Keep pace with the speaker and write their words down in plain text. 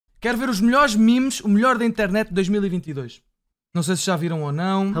Quero ver os melhores memes, o melhor da internet de 2022. Não sei se já viram ou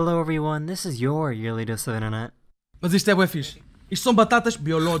não. Hello everyone, this is your yearly dose of internet. Mas isto é bué fixe. Isto são batatas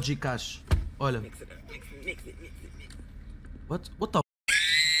biológicas. Olha. What the...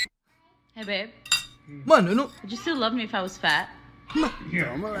 Hey babe. Mano, eu não... Would you still love me if I was fat?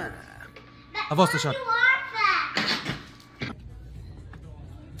 A vossa chata.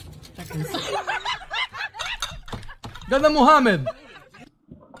 Ganda Mohamed.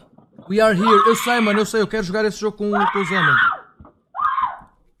 We are here. Eu sei, mano, eu sei. Eu quero jogar esse jogo com o Zé, mano.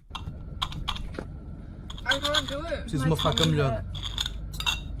 Preciso de uma faca melhor.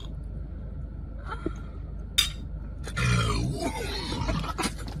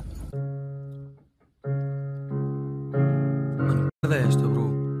 Mano, que merda é esta,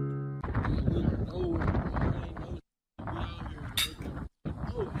 bro?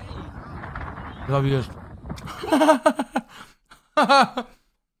 Já vi este.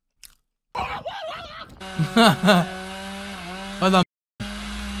 Vai dar.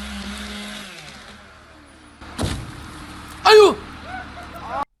 Ai,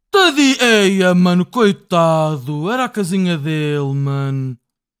 tadinho. Eia, mano, coitado. Era a casinha dele, mano.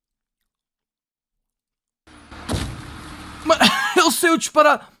 Ele saiu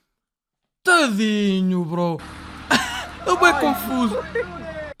disparado. Tadinho, bro. Eu bem confuso.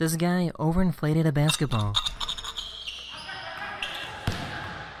 This guy overinflated a basketball.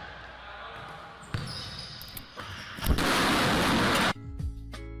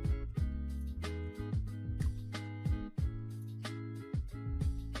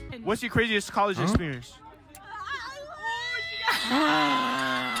 What's your craziest college experience?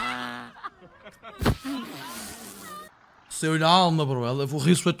 Saiu-lhe a alma, bro. Ela, o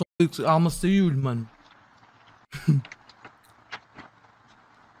riso foi tão... A alma saiu-lhe, mano.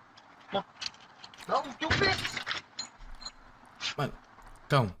 Mano.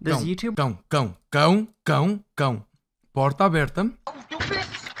 Cão. Porta aberta.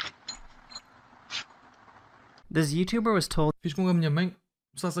 This YouTuber was told Fiz com que a minha mãe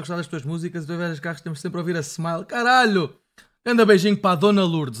começasse a gostar das tuas músicas e de ver as carros temos sempre a ouvir a Smile. Caralho! Anda beijinho para a Dona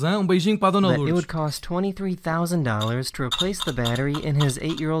Lourdes, hein? Um beijinho para a Dona that it Lourdes. would cost $23,000 to replace the battery in his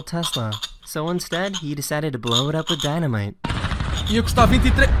 8-year-old Tesla. So instead, he decided to blow it up with dynamite. Ia custar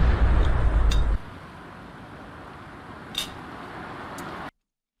 23...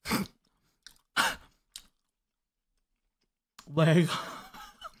 Leg.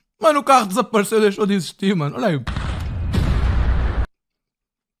 Mano, o carro desapareceu, deixou de existir, mano. Olha aí.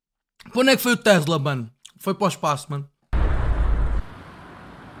 Para onde é que foi o Tesla, mano? Foi para o espaço, mano.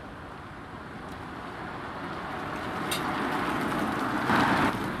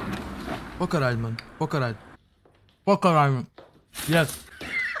 Para o caralho, mano. Para o caralho. Para o caralho, mano. Yes.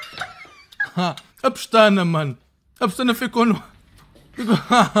 A pestana, mano. A pestana ficou no...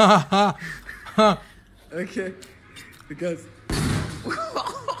 Okay. Because...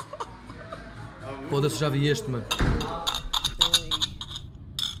 Foda-se, já vi este, mano.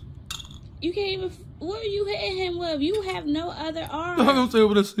 You can't even. What are you hitting him with? You have no other arm. Não sei o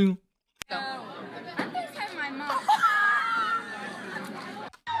bracinho.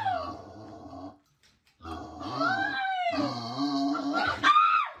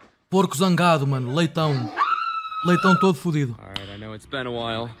 Porco zangado, mano. Leitão. Leitão todo fodido. Alright, I know it's been a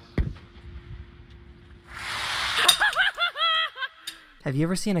while. Have you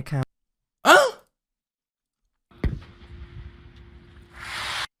ever seen a cow?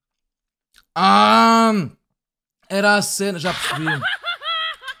 Hã? Era a cena, já percebi.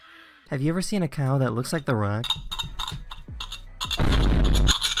 Have you ever seen a cow that looks like The Rock?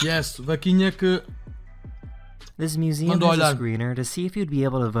 Yes, vaquinha que... This museum Mandou has a olhar. screener to see if you'd be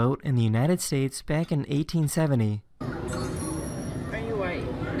able to vote in the United States back in 1870. Are you white?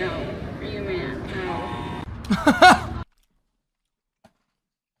 No. Are you man? No.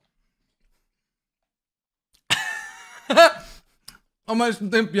 Oh, mas isto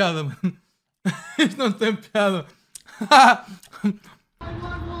não tem piada, mano. Isto não tem piada.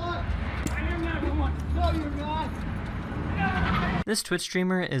 This Twitch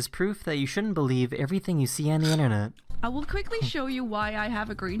streamer is proof that you shouldn't believe everything you see on the internet. I will quickly show you why I have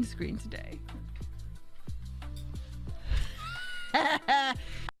a green screen today.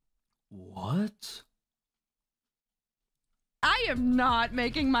 What? I am not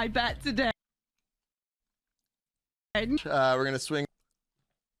making my bet today. We're gonna swing.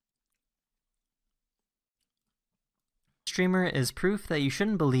 Streamer is proof that you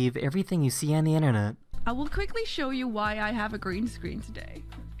shouldn't believe everything you see on the internet. I will quickly show you why I have a green screen today.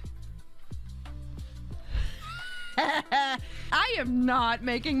 I am not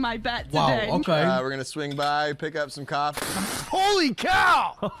making my bet Wow, today. okay. We're gonna swing by, pick up some coffee. Holy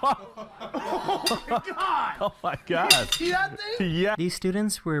cow! Oh my god. See that thing? Yeah. These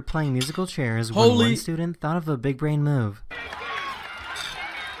students were playing musical chairs when Holy- one student thought of a big brain move.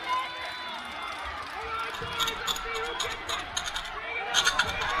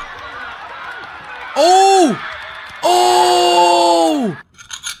 Oh! Oh!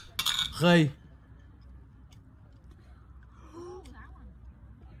 Rei.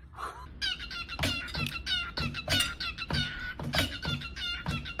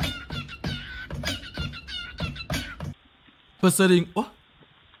 Passarinho. Oh.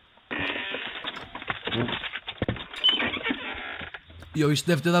 Yo, isto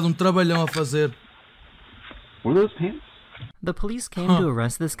deve ter dado um trabalhão a fazer. Were those pants? The police came to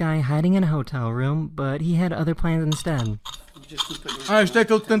arrest this guy hiding in a hotel room, but he had other plans instead. Ah, isto é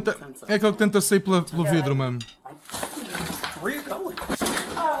aquele que tenta, é aquele que tenta sair pelo vidro, mano. Where are you going?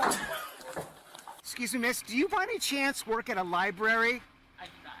 Excuse me, miss, do you by any chance work at a library?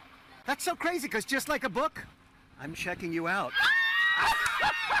 That's so crazy, because just like a book, I'm checking you out.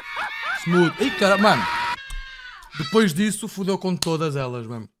 Smooth. Ih, cara, mano. Depois disso, fudeu com todas elas,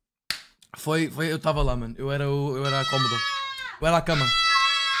 mano. Eu estava lá, mano. Eu era a cómoda. Eu era a cama.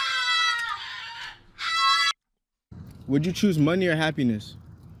 Would you choose money or happiness?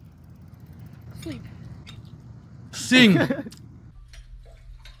 Sleep. Sim!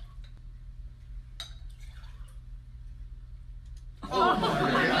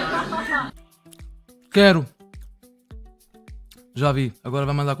 Quero. Já vi. Agora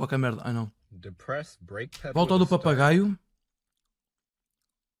vai mandar qualquer merda. Ai não. Volta ao do papagaio.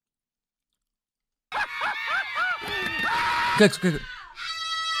 O que é que...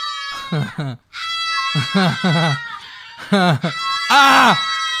 Ah!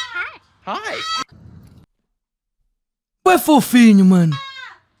 Hi. É fofinho, mano.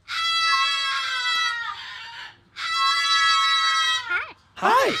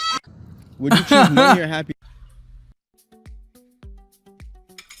 Hi. Would you choose money or happiness?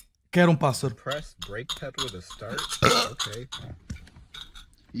 Quero um pássaro. Press brake pedal with a start. Okay.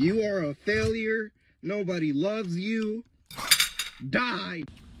 You are a failure. Nobody loves you. Die.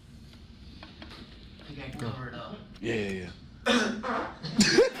 Yeah.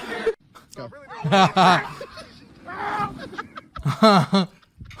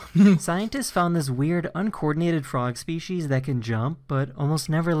 Scientists found this weird, uncoordinated frog species that can jump, but almost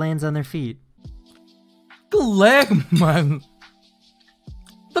never lands on their feet. Que lag, mano.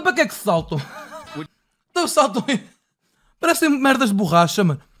 Então para que é que saltam? Então saltam... Parecem merdas de borracha,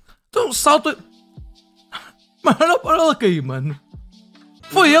 mano. Então saltam... Mano, olha para ela cair, mano.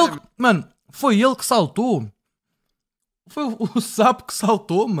 Foi ele... Mano, foi ele que saltou. Foi o sapo que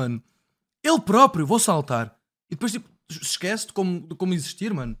saltou, mano. Ele próprio, vou saltar. E depois, tipo, esquece de como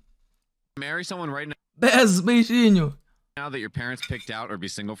existir, mano. Marry someone right Bez, beijinho. now that your parents picked out or be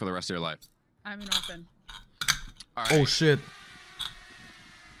single for the rest of your life? I'm an orphan. All right. Oh, shit.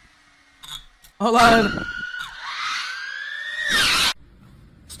 Olá.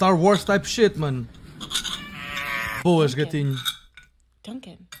 Star Wars type shit, mano. Boas, gatinho.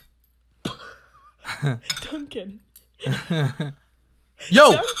 Duncan. Duncan.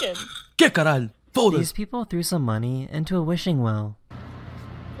 Yo! Duncan. Que caralho? These Foda-se. people threw some money into a wishing well.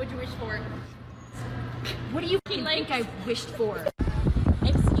 What'd you wish for? What do you think I wished for?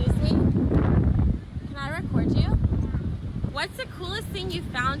 Excuse me? Can I record you? What's the coolest thing you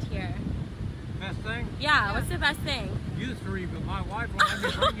found here? Best thing? Yeah, what's the best thing? You three, but my wife will have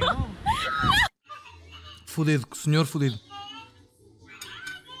me bring you home. Fudido, senhor fudido.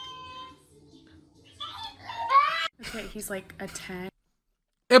 Okay, he's like a 10.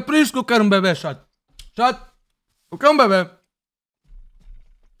 É por isso que eu quero um bebê, chato. Chato. Eu quero um bebê.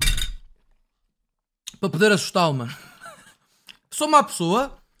 Para poder assustá-lo, mano. Sou uma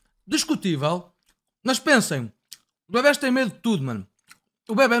pessoa discutível. Mas pensem, os bebés têm medo de tudo, mano.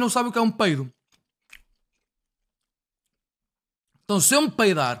 O bebê não sabe o que é um peido. Então se eu me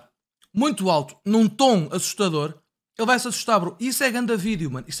peidar muito alto, num tom assustador, ele vai se assustar, bro. Isso é ganda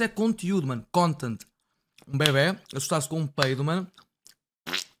vídeo, mano. Isso é conteúdo, mano. Content. Um bebê assustar-se com um peido, mano.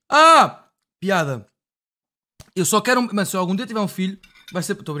 Ah! Piada. Eu só quero... Mas se eu algum dia tiver um filho, vai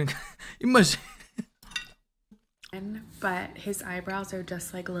ser... Estou brincando. Imagina. But his eyebrows are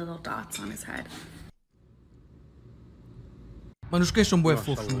just like little dots on his head. Mano, os cães são bué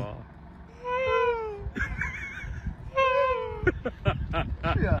fofos, mano.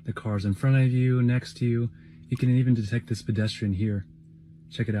 The car's in front of you, next to you. You can even detect this pedestrian here.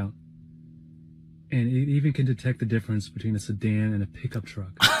 Check it out. And it even can detect the difference between a sedan and a pickup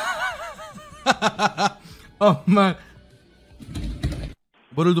truck. Oh, mano.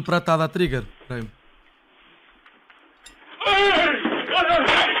 O barulho do prato está a dar trigger. Peraí. Oh,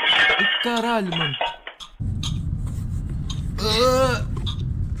 caralho, mano.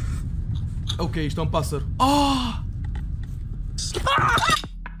 Ok, isto é um pássaro. Oh!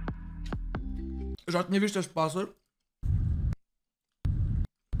 Eu já tinha visto este pássaro.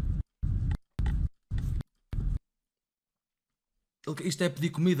 Isto é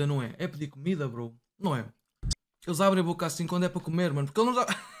pedir comida, não é? É pedir comida, bro. Não é? Eles abrem a boca assim quando é para comer, mano. Porque ele não dá...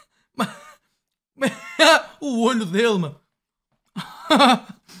 O olho dele, mano.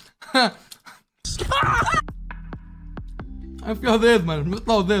 Enfia o dedo, mano. Mete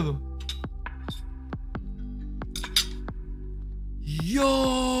lá o dedo. Yo!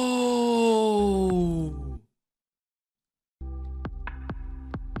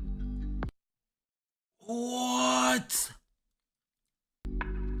 What?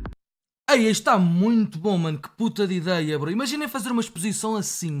 Ei, este está muito bom, mano. Que puta de ideia, bro. Imaginem fazer uma exposição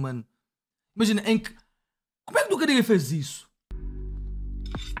assim, mano. Imagina em que... Como é que nunca ninguém fez isso?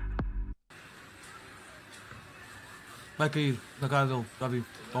 Vai cair na cara dele. Já vi.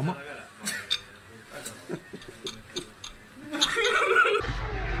 Toma.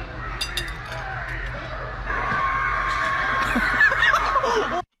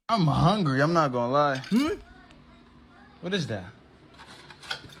 I'm hungry, I'm not gonna lie. What is that?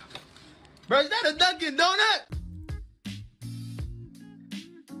 Bro, is that a Dunkin' Donut?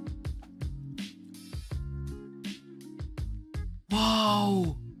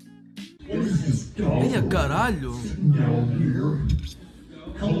 Uau! Eia, caralho!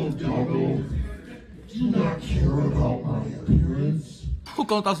 O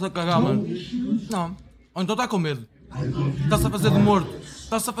cão está-se a cagar, mano. Não. Ou então está com medo. Está-se a fazer de morto.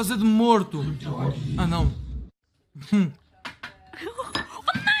 Está-se a fazer de morto. Ah, não.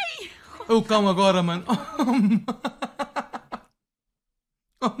 O cão agora, mano.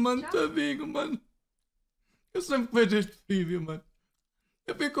 Oh, mano, tadinho, mano. Eu sempre vejo este vídeo, mano.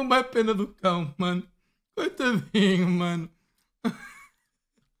 Eu fico com mais pena do cão, mano. Coitadinho, mano.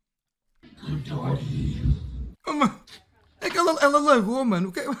 Oh, mano. É que ela largou, mano.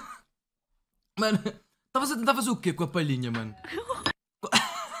 O que... Mano, estava a tentar fazer o quê com a palhinha, mano?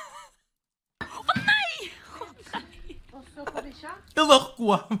 Ele a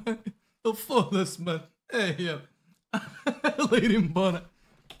recuar, mano. Ele foda-se, mano. Ele a ir embora.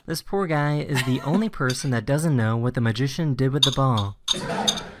 This poor guy is the only person that doesn't know what the magician did with the ball.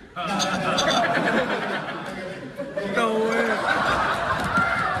 No way.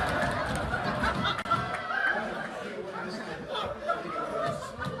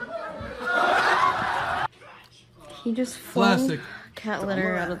 He just flung Classic. cat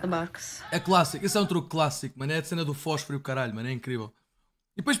litter out of the box. É clássico. Esse é um truque clássico, mano. É a cena do fósforo e o caralho, mano. É incrível.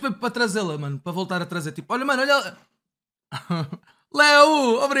 E depois para trazê-la, mano. Para voltar a trazer. Tipo, olha, mano, olha...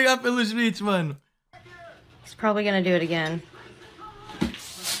 Léo, obrigado pelos vídeos, mano. He's probably gonna do it again.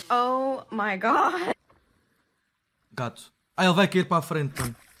 Oh my god. Gato. Ah, ele vai cair para a frente,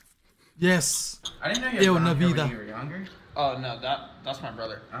 mano. Yes. I didn't know you Eu had na brown hair vida. when you were younger. Oh no, that's my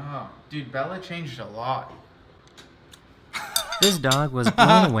brother. Oh, dude, Bella changed a lot. This dog was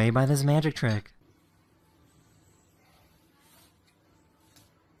blown away by this magic trick.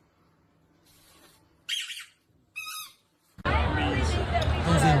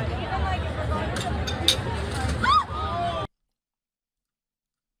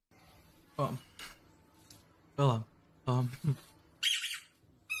 Oh. Olha lá.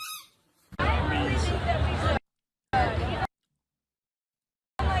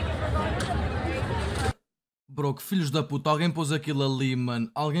 Bro, que filhos da puta. Alguém pôs aquilo ali,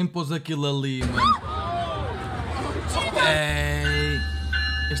 mano. Alguém pôs aquilo ali, mano. Ei.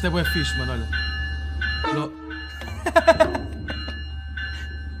 Este é bué fixe, mano, olha. Bro.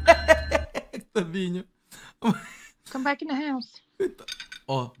 Tadinho. Come back in the house.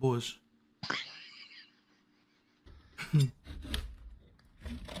 Oh, boas.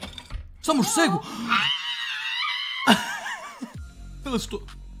 Só morcego! Elas estão...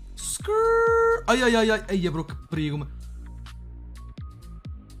 Ai, ai, ai, ai. Ai, bro, que perigo, mano.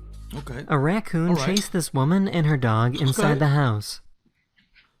 Ok. A raccoon chased this woman and her dog inside the house.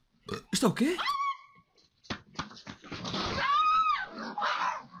 Isto é o quê?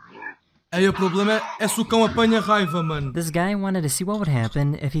 Aí o problema é se o cão apanha raiva, mano. This guy wanted to see what would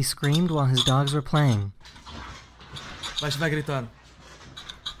happen if he screamed while his dogs were playing. Vai gritar.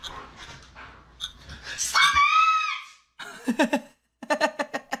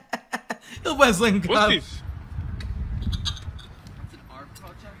 Ele vai zangado.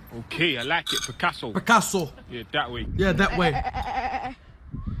 Okay, I like it. Picasso. Picasso. Yeah, that way. Yeah, that way.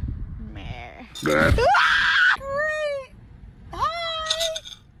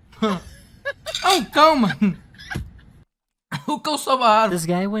 É um cão, mano. O cão sobe a árvore. This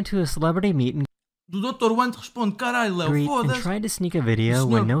guy went to a celebrity meet and Do Dr. Wuant responde, caralho, Léo, greet and foda-se. tried to sneak a video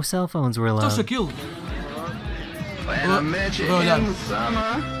when no cell phones were Então, allowed. Shaquille. Vou olhar.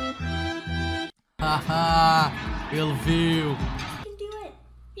 Haha, ele viu. You can do it.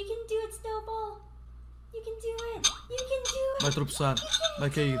 You can do it, Snowball. You can do it. You can do it. Vai tropeçar, vai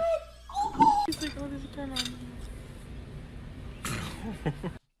cair. He's like, oh, there's a turn on.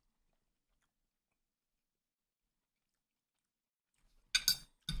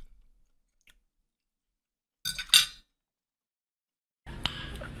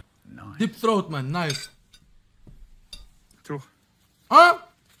 Deep throat, man, nice. True. Hã?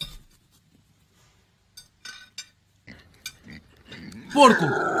 Porco!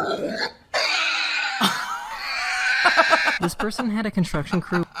 This person had a construction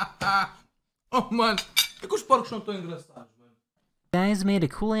crew. Oh, mano, é que os porcos não tão engraçados, mano. Guys made a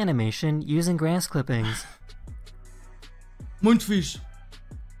cool animation using grass clippings. Muito fixe.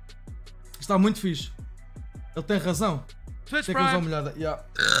 Está muito fixe. Ele tem razão. Tem que usar uma olhada. Yeah.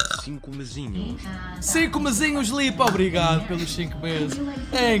 5 mesinhos. 5 mesinhos, Lipa. Obrigado pelos 5 meses.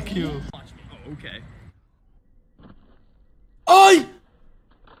 Thank you. Ok. Ai!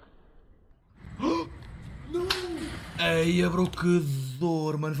 Ei, bro, que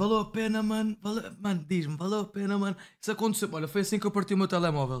dor, mano. Valeu a pena, mano. Mano, diz-me, valeu a pena, mano. Isso aconteceu. Olha, foi assim que eu parti o meu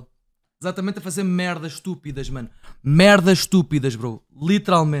telemóvel. Exatamente a fazer merdas estúpidas, mano. Merdas estúpidas, bro.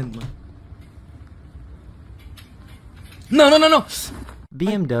 Literalmente, mano. Não.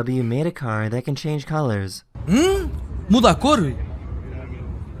 BMW made a car that can change colors. Muda a cor?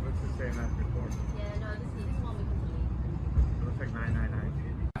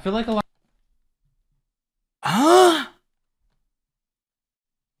 I feel like a lot. Ah?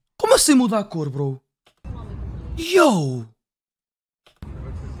 Como assim muda a cor, bro? Yo!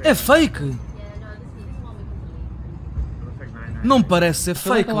 É fake? Não parece ser I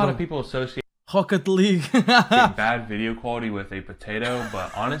feel like fake, a lot bro. of people associate Rocket League. bad video quality with a potato,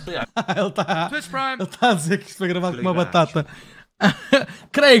 but honestly, Ele está a dizer que isto foi gravado com uma batata.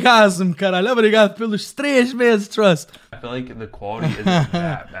 Craig-asme, caralho. Obrigado pelos 3 meses, Trust. I feel like the quality isn't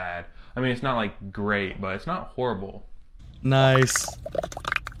that bad. I mean, it's not like great, but it's not horrible. Nice.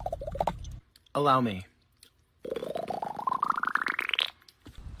 Allow me.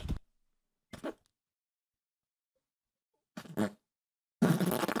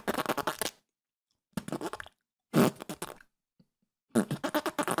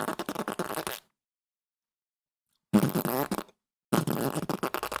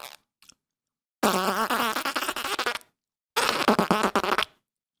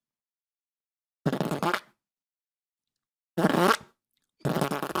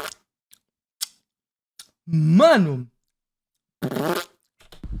 Mano!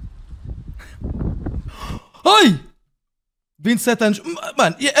 Ai! 27 anos.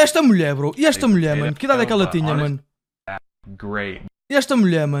 Mano, e esta mulher, bro? E esta mulher, mano? Que idade é que ela tinha, mano? Great. E esta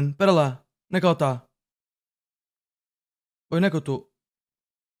mulher, mano? Pera lá. Onde é que ela está? Onde é que eu estou?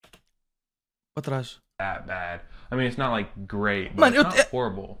 Para trás. That bad. I mean, it's not like great, but Mano, it's not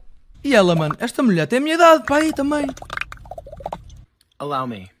horrible. E ela, mano? Esta mulher tem a minha idade, pá, aí também. Allow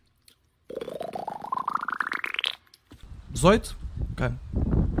me. 18? Ok.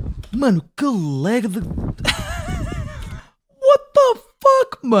 Mano, que lag de... What the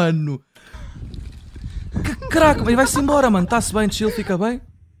fuck, mano? Que craque. E vai-se embora, mano. Está-se bem, chill, fica bem.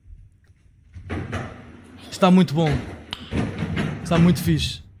 Está muito bom. Está muito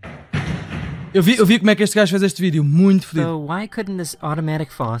fixe. Eu vi como é que este gajo fez este vídeo. Muito fodido. So why couldn't this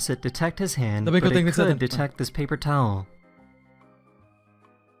automatic faucet detect his hand, Também que but eu tenho it que could dizer- detect this paper towel?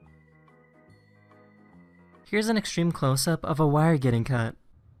 Here's an extreme close-up of a wire getting cut.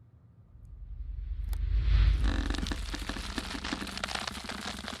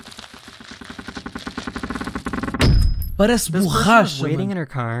 Parece This person was borracha, waiting mano. in her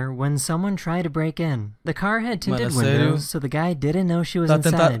car when someone tried to break in. The car had tinted Mano, a sério? windows, so the guy didn't know she was Está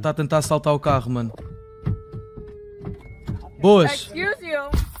inside. a tentar assaltar o carro, mano. Boas. Excuse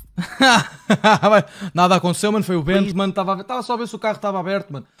you. Nada aconteceu, mano. Foi o vento, mano. Estava só a ver se o carro estava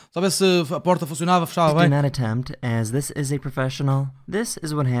aberto, mano. Só a ver se a porta funcionava, fechava Do bem. not attempt, as this is a professional. This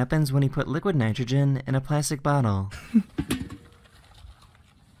is what happens when you put liquid nitrogen in a plastic bottle.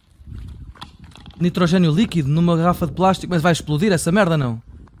 Nitrogênio líquido numa garrafa de plástico, mas vai explodir essa merda, não?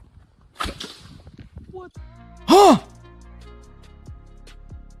 Oh!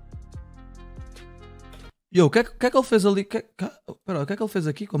 Yo, o que é que ele fez ali? Pera, o que é que ele fez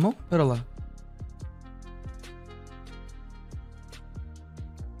aqui com a mão? Pera lá.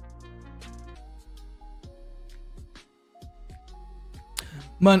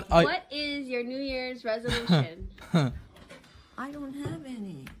 Mano, ai. What is your your New Year's resolution? I don't have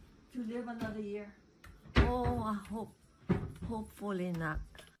any. To live another year. Oh, I hope. Hopefully not.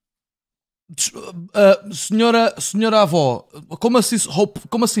 Senhora avó, como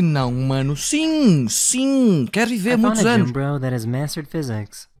assim não, mano? Sim, quero viver muitos anos. Bro that has mastered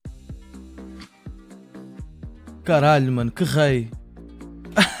physics. Caralho, mano, que rei.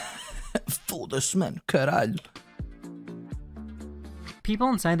 Foda-se, mano, caralho. People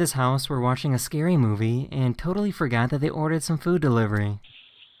inside this house were watching a scary movie and totally forgot that they ordered some food delivery.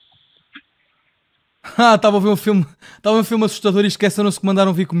 Estava a ver um filme assustador e esqueceram-se que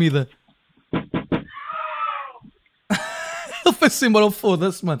mandaram vir comida. Ele foi-se embora,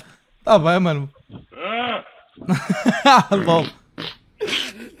 foda-se, mano. Tá bem, mano. Lol.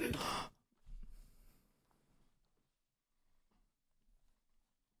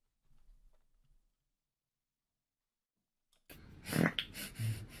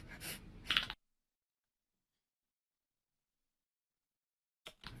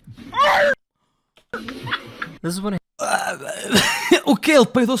 This is what O que? Ele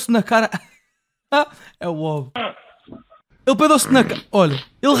peidou-se na cara. É o óbvio. Ele peidou-se na cara. Olha,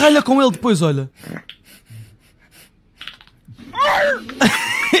 ele ralha com ele depois, olha.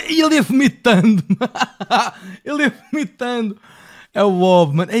 E ele ia vomitando. Ele ia vomitando. É o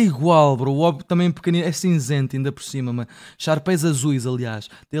Wob, mano. É igual, bro. O Wob também é pequenino. É cinzento ainda por cima, mano. Sharpeios azuis, aliás.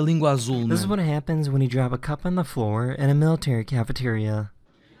 Tem a língua azul, mano. This is what happens when you drop a cup on the floor in a military cafeteria.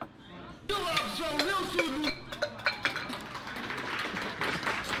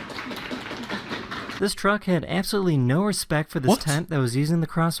 This truck had absolutely no respect for this tent that was using the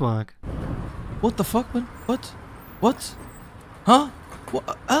crosswalk. What the fuck, man? What? Hã?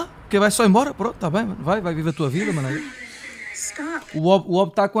 Que vai só embora? Pronto, tá bem, mano. Vai viver a tua vida, mano. O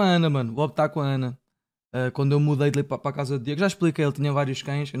Wob tá com a Ana, mano. O Wob tá com a Ana. Quando eu mudei de para a casa do Diego, já expliquei, ele tinha vários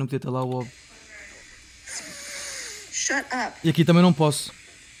cães, eu não podia ter lá o Wob. Shut up. E aqui também não posso.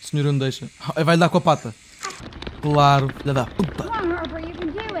 O senhor não deixa. Vai-lhe dar com a pata. Claro, filha da puta.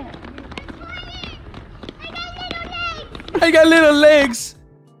 I got little legs.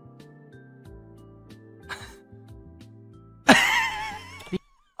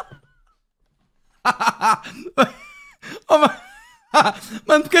 Oh,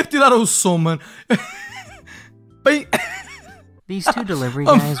 mano, por que tiraram o som, mano? Bem... These two delivery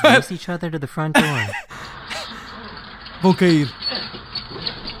guys race each other to the front door. Vão cair.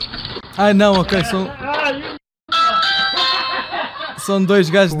 Ai não, ok, são dois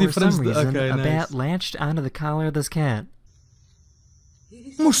gajos diferentes. For some reason, okay, a nice. bat latched onto the collar of this cat.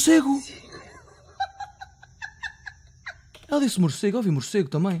 Morcego! Ela disse morcego, eu ouvi morcego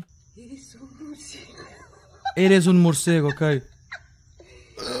também. Eres um morcego, ok.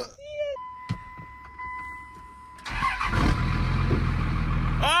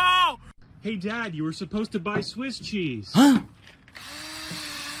 Oh! Hey Dad, you were supposed to buy Swiss cheese. Hã?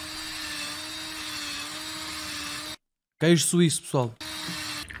 Queijo suíço, pessoal.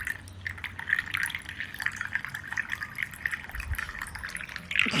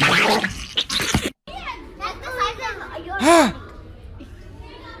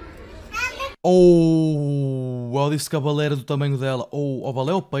 Oh, ela disse que a baleia era do tamanho dela. Oh, a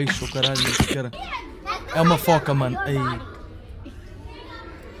baleia é o peixe, o caralho, que era. É uma foca, mano. Ei.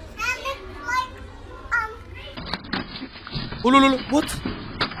 What?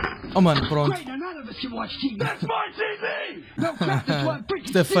 Oh, mano, pronto.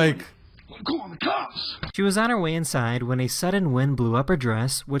 Isto é fake. She was on her way inside when a sudden wind blew up her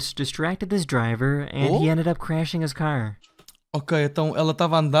dress, which distracted this driver, and he ended up crashing his car. Ok, então ela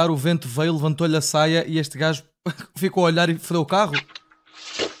estava a andar, o vento veio, levantou-lhe a saia e este gajo ficou a olhar e fodeu o carro.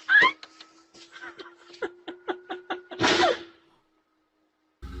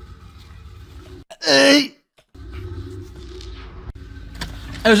 Ei!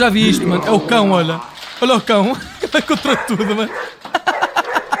 Eu já vi isto, mano. É o cão, olha. Olha o cão. Vai contra tudo, mano.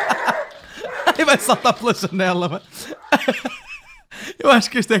 E vai saltar pela janela, mano. Eu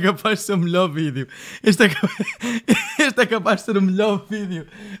acho que este é capaz de ser o melhor vídeo. Este é capaz de ser o melhor vídeo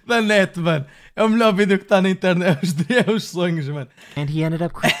da net, mano. É o melhor vídeo que está na internet. É os sonhos, mano. And he ended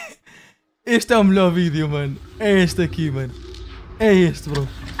up... Este é o melhor vídeo, mano. É este aqui, mano. É este, bro.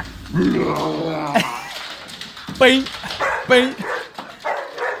 Bem.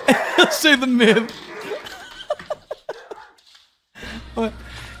 Ele cheio de medo.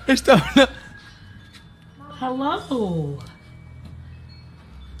 Este é o melhor... Hello.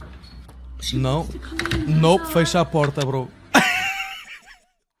 Não. Nope, fecha a porta, bro.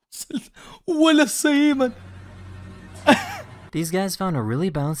 O olho a sair, mano. These guys found a really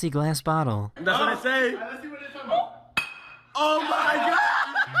bouncy glass bottle. That's what I say. Oh my god!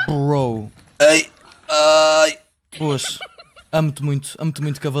 Bro. Ei! Ai! Boas. Amo-te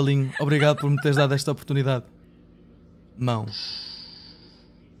muito, cavalinho. Obrigado por me teres dado esta oportunidade. Mão.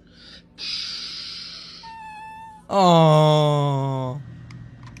 Oh!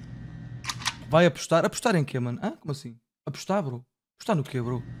 Vai apostar? Apostar em quê, mano? Ah, como assim? Apostar, bro? Apostar no quê,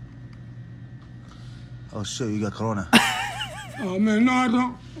 bro? Oh shit, you got corona. Oh man, no, I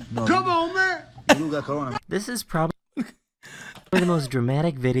don't. No, Come on, man. You got corona. This is probably the most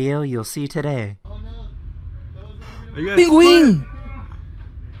dramatic video you'll see today. Pinguim!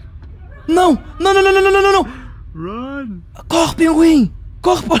 Não! Não, não, não, não, não, não, não! Run! Corre, pinguim!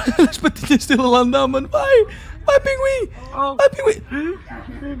 Corre para as patinhas dele lá andar, mano! Vai! Vai, pinguim! Vai,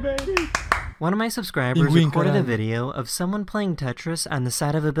 pinguim! One of my subscribers recorded a video of someone playing Tetris on the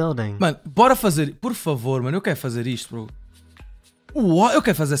side of a building. Mano, bora fazer... Por favor, mano, eu quero fazer isto, bro. Eu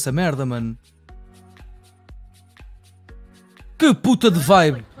quero fazer essa merda, mano. Que puta de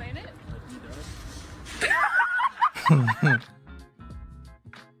vibe!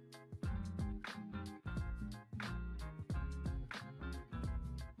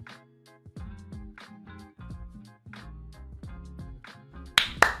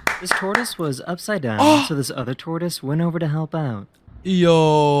 This tortoise was upside down, so this other tortoise went over to help out.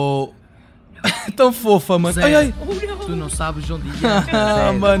 Yo! Tão fofa, mano. Ai, ai! Tu não sabes onde ir.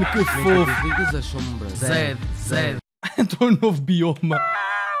 Ah, mano, que fofo! Ligas as sombras. Zed. Entrou um novo bioma.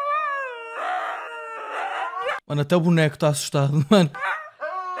 Mano, até o boneco está assustado, mano.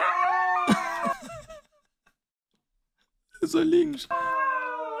 Os olhinhos.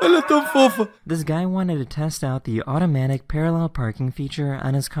 Olha, tão fofa. This guy wanted to test out the automatic parallel parking feature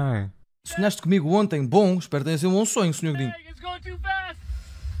on his car. Sonhaste comigo ontem? Bom, espero que tenha sido um bom sonho, Sr. Godinho.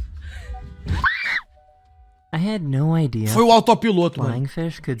 I had no idea Foi o autopiloto, flying mano.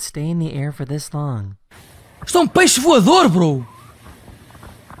 fish could stay in the air for this long. Isto é um peixe voador, bro.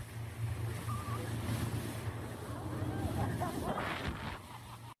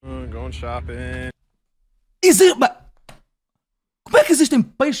 Going shopping. Como é que existem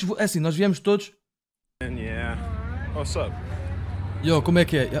peixes voadores? É assim, nós viemos todos. Yeah. What's up? Yo, como é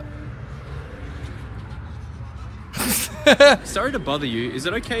que é? Yeah. Sorry to bother you. Is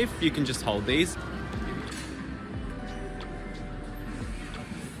it okay if you can just hold these?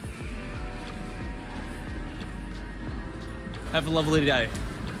 Have a lovely day.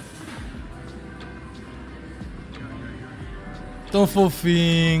 Tão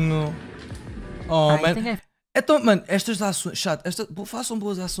fofinho. Oh, man. É tão, mano, estas ações, chato, façam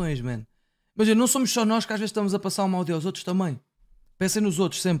boas ações, man. Imagina, não somos só nós que às vezes estamos a passar um mal dia aos outros também. Pensem nos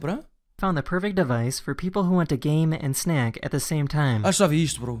outros sempre, hein? Found the perfect device for people who want to game and snack at the same time. Acho que já vi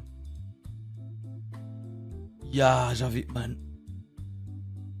isto, bro. Já vi, mano.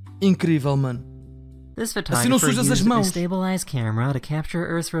 Incrível, mano. This Assim não photographer sujas as used a mãos. stabilized camera to capture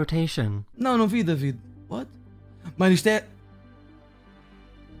Earth's rotation. Não vi, David. What? Mano, isto é...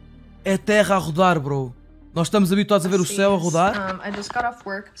 É terra a rodar, bro. Nós estamos habituados a ver o céu a rodar. I just got off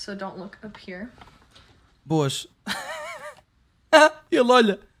work, so don't look up here. Boas. Ele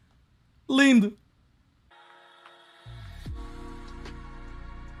olha. Lindo.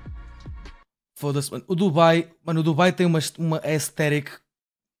 Foda-se, mano. O Dubai tem uma aesthetic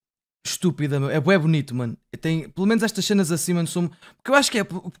estúpida, meu. É bué bonito, mano. Tem, pelo menos estas cenas assim, mano, são... Porque eu acho que é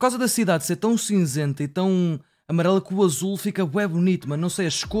por causa da cidade ser tão cinzenta e tão amarela que o azul fica bué bonito, mano. Não sei,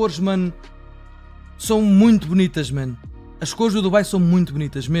 as cores, mano, são muito bonitas, mano. As cores do Dubai são muito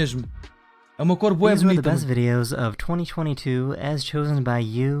bonitas, mesmo. É uma cor bué bonita. These were the best mano. videos of 2022 as chosen by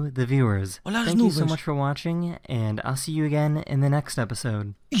you, the viewers. Olha as Thank nuvens. you so much for watching, and I'll see you again in the next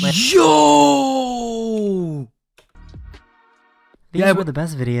episode. Yo! These were the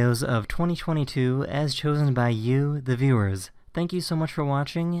best videos of 2022 as chosen by you, the viewers. Thank you so much for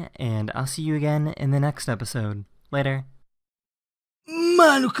watching, and I'll see you again in the next episode. Later.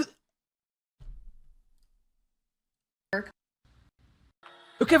 Mano, que...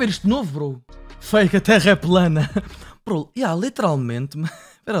 Eu quero ver isto de novo, bro. Fake, a Terra é plana. Bro, literalmente...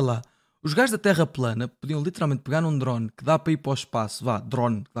 Espera lá. Os gajos da Terra plana podiam literalmente pegar num drone que dá para ir para o espaço. Vá,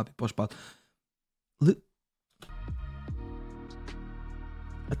 drone que dá para ir para o espaço.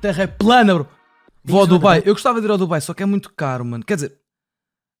 A Terra é plana, bro. Vou ao Dubai. Eu gostava de ir ao Dubai, só que é muito caro, mano. Quer dizer,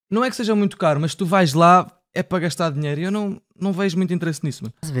 não é que seja muito caro, mas tu vais lá, é para gastar dinheiro. E eu não vejo muito interesse nisso,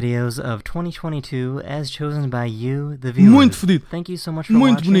 mano. Videos of 2022 as chosen by you, the viewers. Muito fodido. Thank you so much for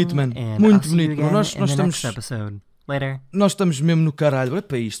muito watching, bonito, mano. and Muito I'll see you bonito. again Nós in the estamos... next episode. Later. Nós estamos mesmo no caralho. Olha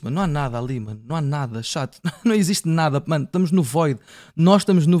para isto, mano. Não há nada ali, mano. Não há nada. Chato. Não existe nada, mano. Estamos no void. Nós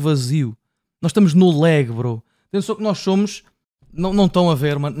estamos no vazio. Nós estamos no lag, bro. Pensou que nós somos... Não estão a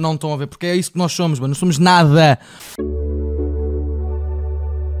ver, mano. Não estão a ver. Porque é isso que nós somos, mano. Não somos nada.